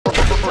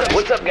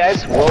What's up,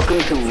 guys? Welcome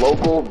to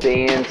local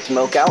band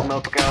Smokeout.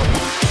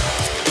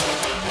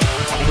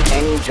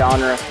 Any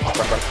genre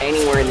from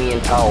anywhere in the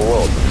entire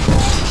world.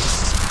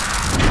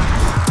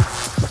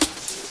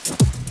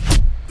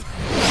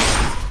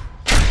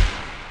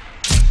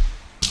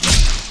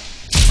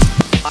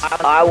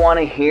 I want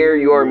to hear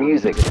your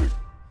music.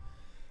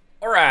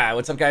 Alright,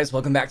 what's up guys?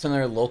 Welcome back to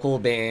another local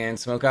band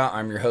Smokeout.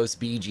 I'm your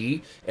host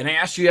BG, and I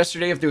asked you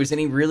yesterday if there was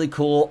any really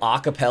cool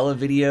acapella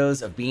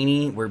videos of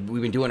Bini.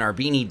 We've been doing our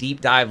Bini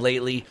deep dive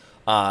lately,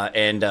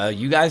 and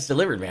you guys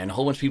delivered, man. A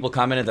whole bunch of people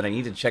commented that I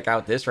need to check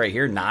out this right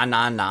here, Nah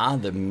Nah Nah,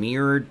 the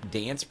mirrored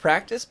dance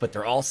practice, but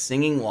they're all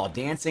singing while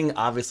dancing,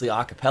 obviously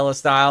acapella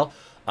style.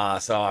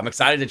 So I'm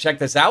excited to check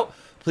this out.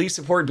 Please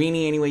support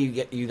Bini any way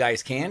you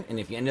guys can, and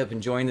if you end up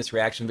enjoying this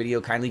reaction video,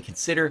 kindly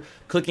consider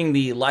clicking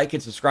the like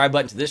and subscribe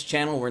button to this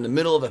channel. We're in the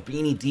middle of a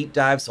Bini deep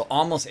dive, so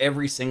almost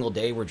every single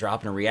day we're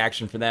dropping a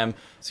reaction for them.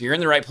 So you're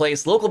in the right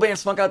place.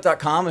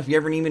 Localbandsmokeout.com. If you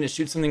ever need me to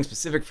shoot something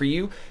specific for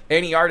you,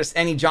 any artist,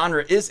 any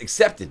genre is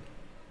accepted.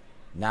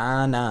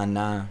 Nah, nah,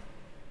 nah.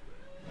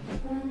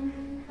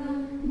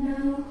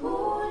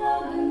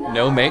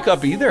 No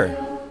makeup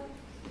either.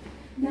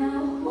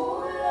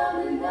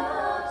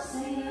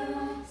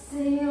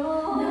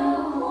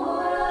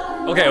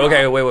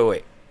 Okay,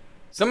 wait.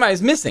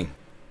 Somebody's missing.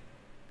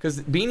 Because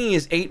Bini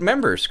is 8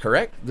 members,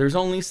 correct? There's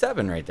only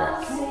 7 right there.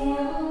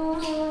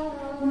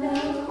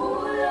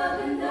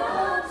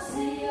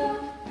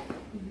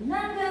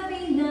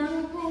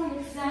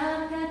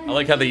 I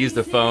like how they use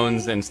the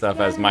phones and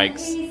stuff as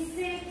mics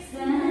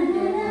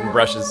and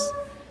brushes.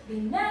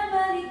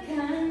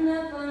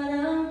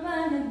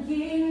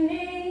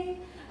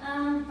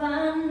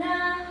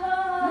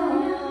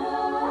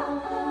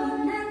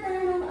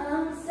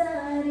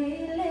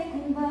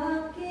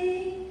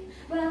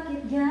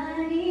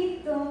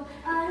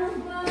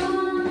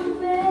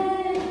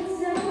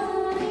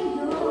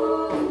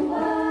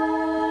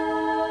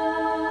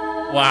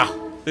 Wow,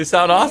 they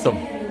sound awesome.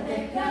 She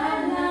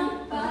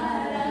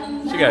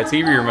got a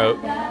TV remote.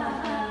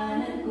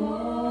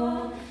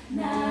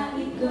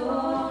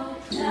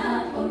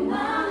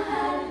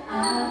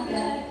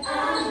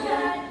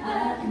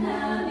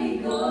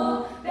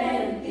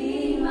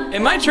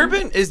 Am I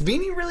tripping? Is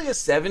Bini really a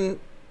 7?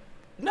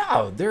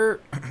 No, they're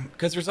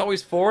because there's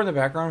always 4 in the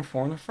background,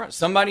 4 in the front.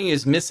 Somebody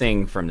is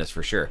missing from this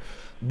for sure.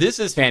 This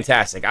is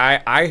fantastic.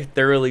 I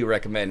thoroughly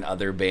recommend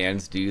other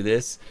bands do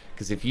this,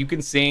 because if you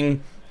can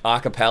sing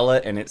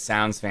acapella and it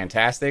sounds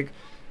fantastic,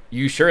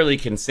 you surely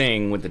can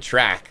sing with the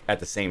track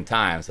at the same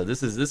time. So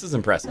this is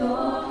impressive.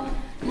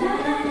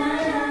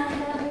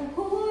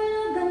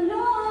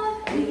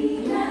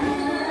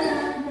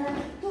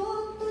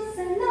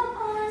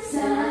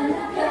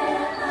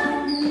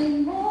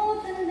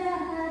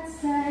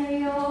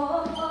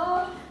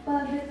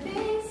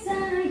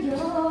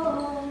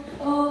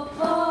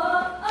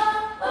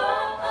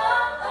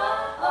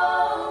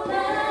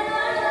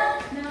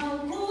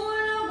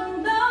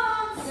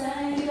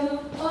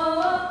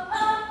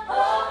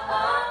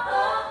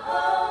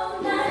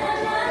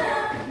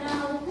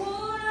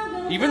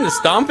 Even the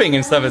stomping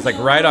and stuff is like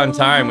right on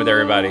time with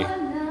everybody.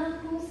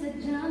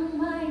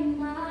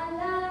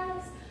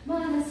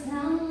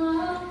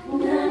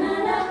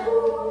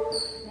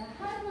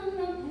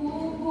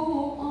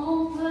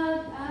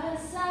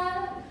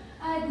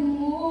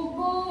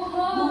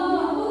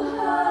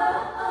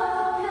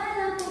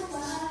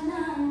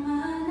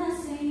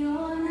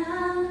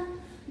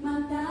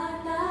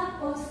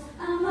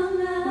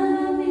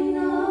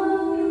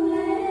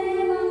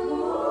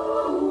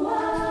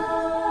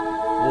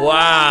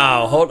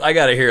 Wow, I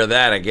gotta hear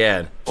that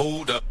again.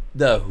 Hold up.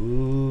 The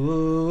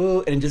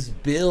ooh, and it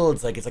just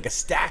builds like it's like a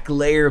stack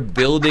layer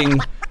building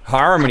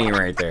harmony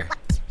right there.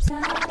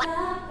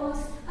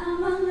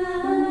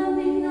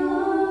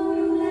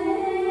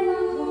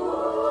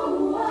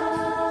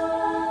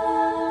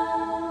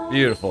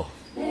 Beautiful.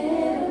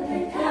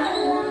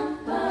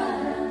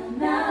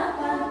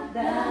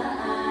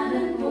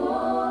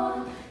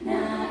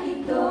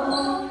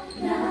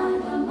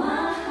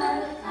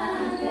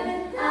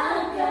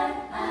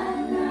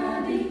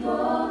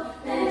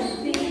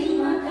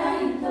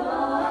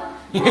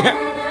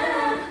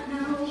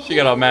 She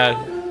got all mad.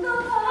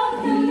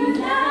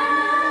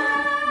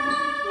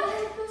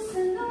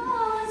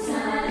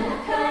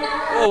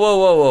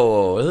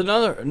 Whoa.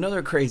 There's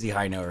another crazy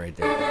high note right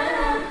there.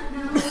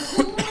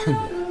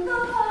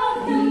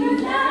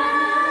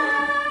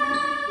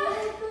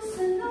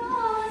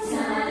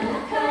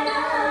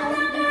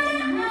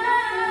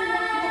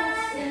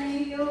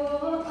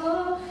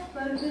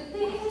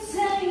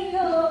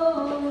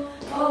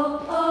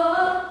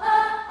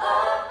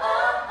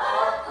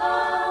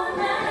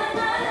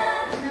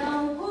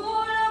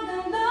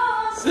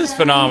 This is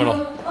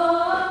phenomenal.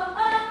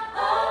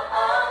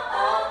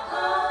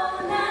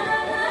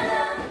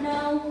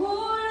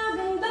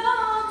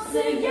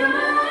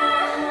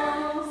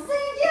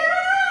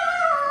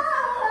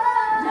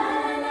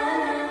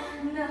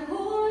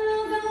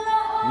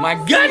 My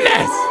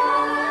goodness!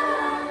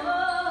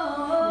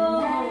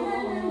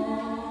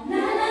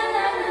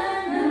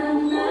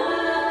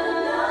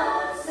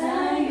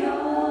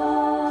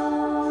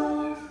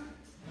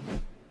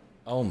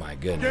 my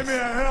goodness. Give me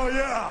a hell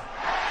yeah.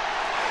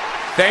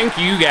 Thank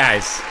you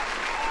guys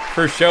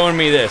for showing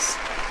me this.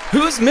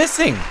 Who's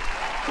missing?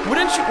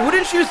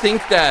 Wouldn't you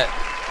think that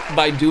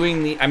by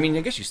doing the, I mean,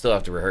 I guess you still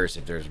have to rehearse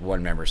if there's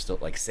one member still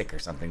like sick or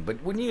something,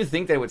 but wouldn't you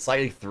think that it would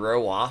slightly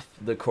throw off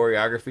the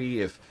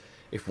choreography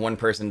if one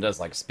person does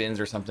like spins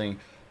or something?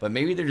 But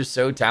maybe they're just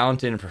so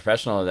talented and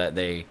professional that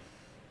they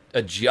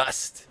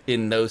adjust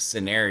in those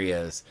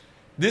scenarios.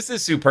 This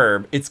is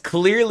superb. It's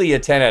clearly a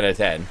 10 out of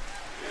 10.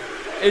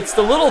 It's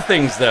the little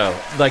things though,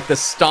 like the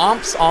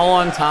stomps all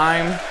on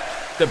time,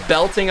 the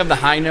belting of the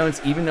high notes,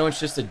 even though it's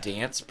just a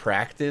dance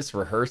practice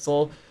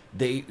rehearsal,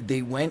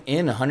 they went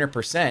in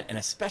 100%, and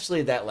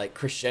especially that like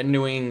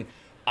crescendoing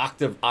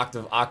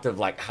octave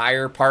like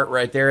higher part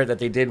right there that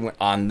they did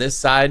on this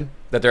side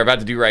that they're about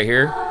to do right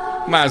here.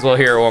 Might as well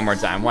hear it one more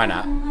time. Why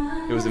not?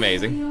 It was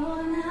amazing.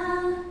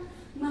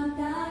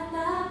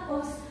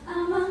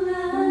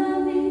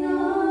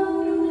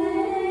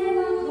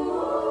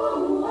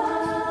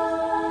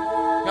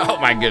 Oh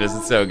my goodness,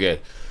 it's so good.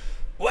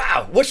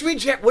 Wow, what should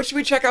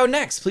we check out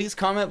next? Please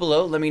comment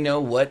below. Let me know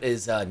what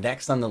is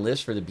next on the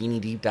list for the Bini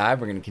Deep Dive.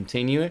 We're going to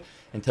continue it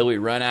until we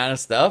run out of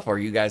stuff or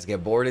you guys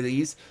get bored of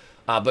these.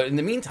 But in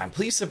the meantime,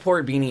 please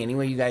support Bini any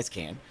way you guys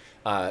can.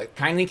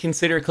 Kindly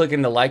consider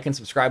clicking the like and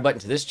subscribe button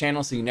to this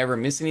channel so you never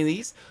miss any of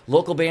these.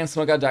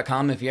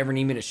 Localbandsmokeout.com if you ever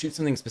need me to shoot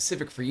something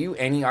specific for you.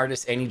 Any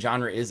artist, any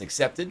genre is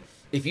accepted.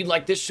 If you'd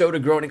like this show to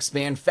grow and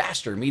expand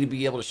faster, me to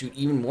be able to shoot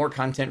even more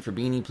content for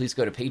Bini, please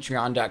go to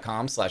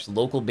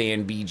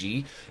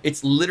patreon.com/localbandbg.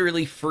 It's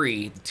literally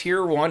free.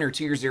 Tier 1 or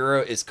Tier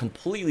 0 is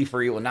completely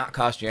free. It will not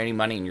cost you any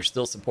money, and you're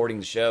still supporting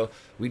the show.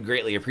 We'd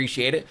greatly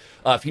appreciate it.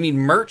 If you need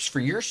merch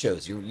for your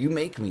shows, you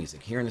make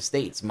music here in the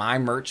States,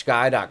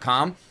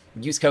 mymerchguy.com.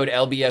 Use code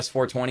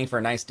LBS420 for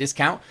a nice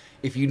discount.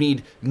 If you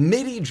need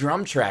MIDI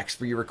drum tracks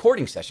for your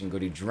recording session, go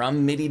to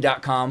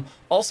drummidi.com.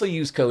 Also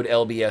use code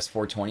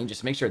LBS420.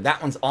 Just make sure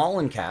that one's all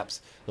in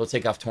caps. It'll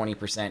take off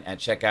 20% at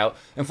checkout.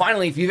 And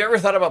finally, if you've ever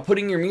thought about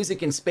putting your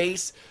music in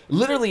space,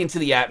 literally into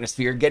the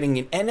atmosphere, getting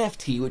an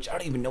NFT, which I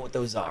don't even know what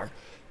those are,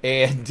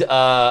 and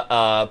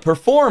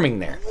performing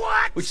there,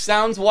 which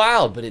sounds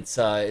wild, but it's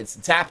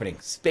happening.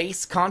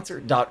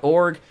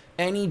 Spaceconcert.org.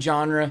 Any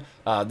genre.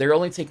 They're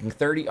only taking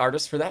 30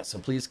 artists for that, so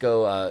please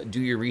go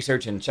do your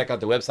research and check out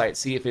the website,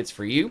 see if it's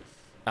for you.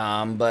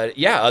 But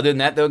yeah, other than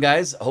that though,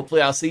 guys,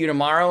 hopefully I'll see you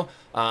tomorrow.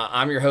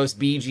 I'm your host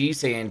BG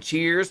saying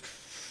cheers,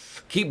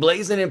 keep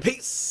blazing, and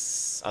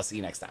peace. I'll see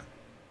you next time.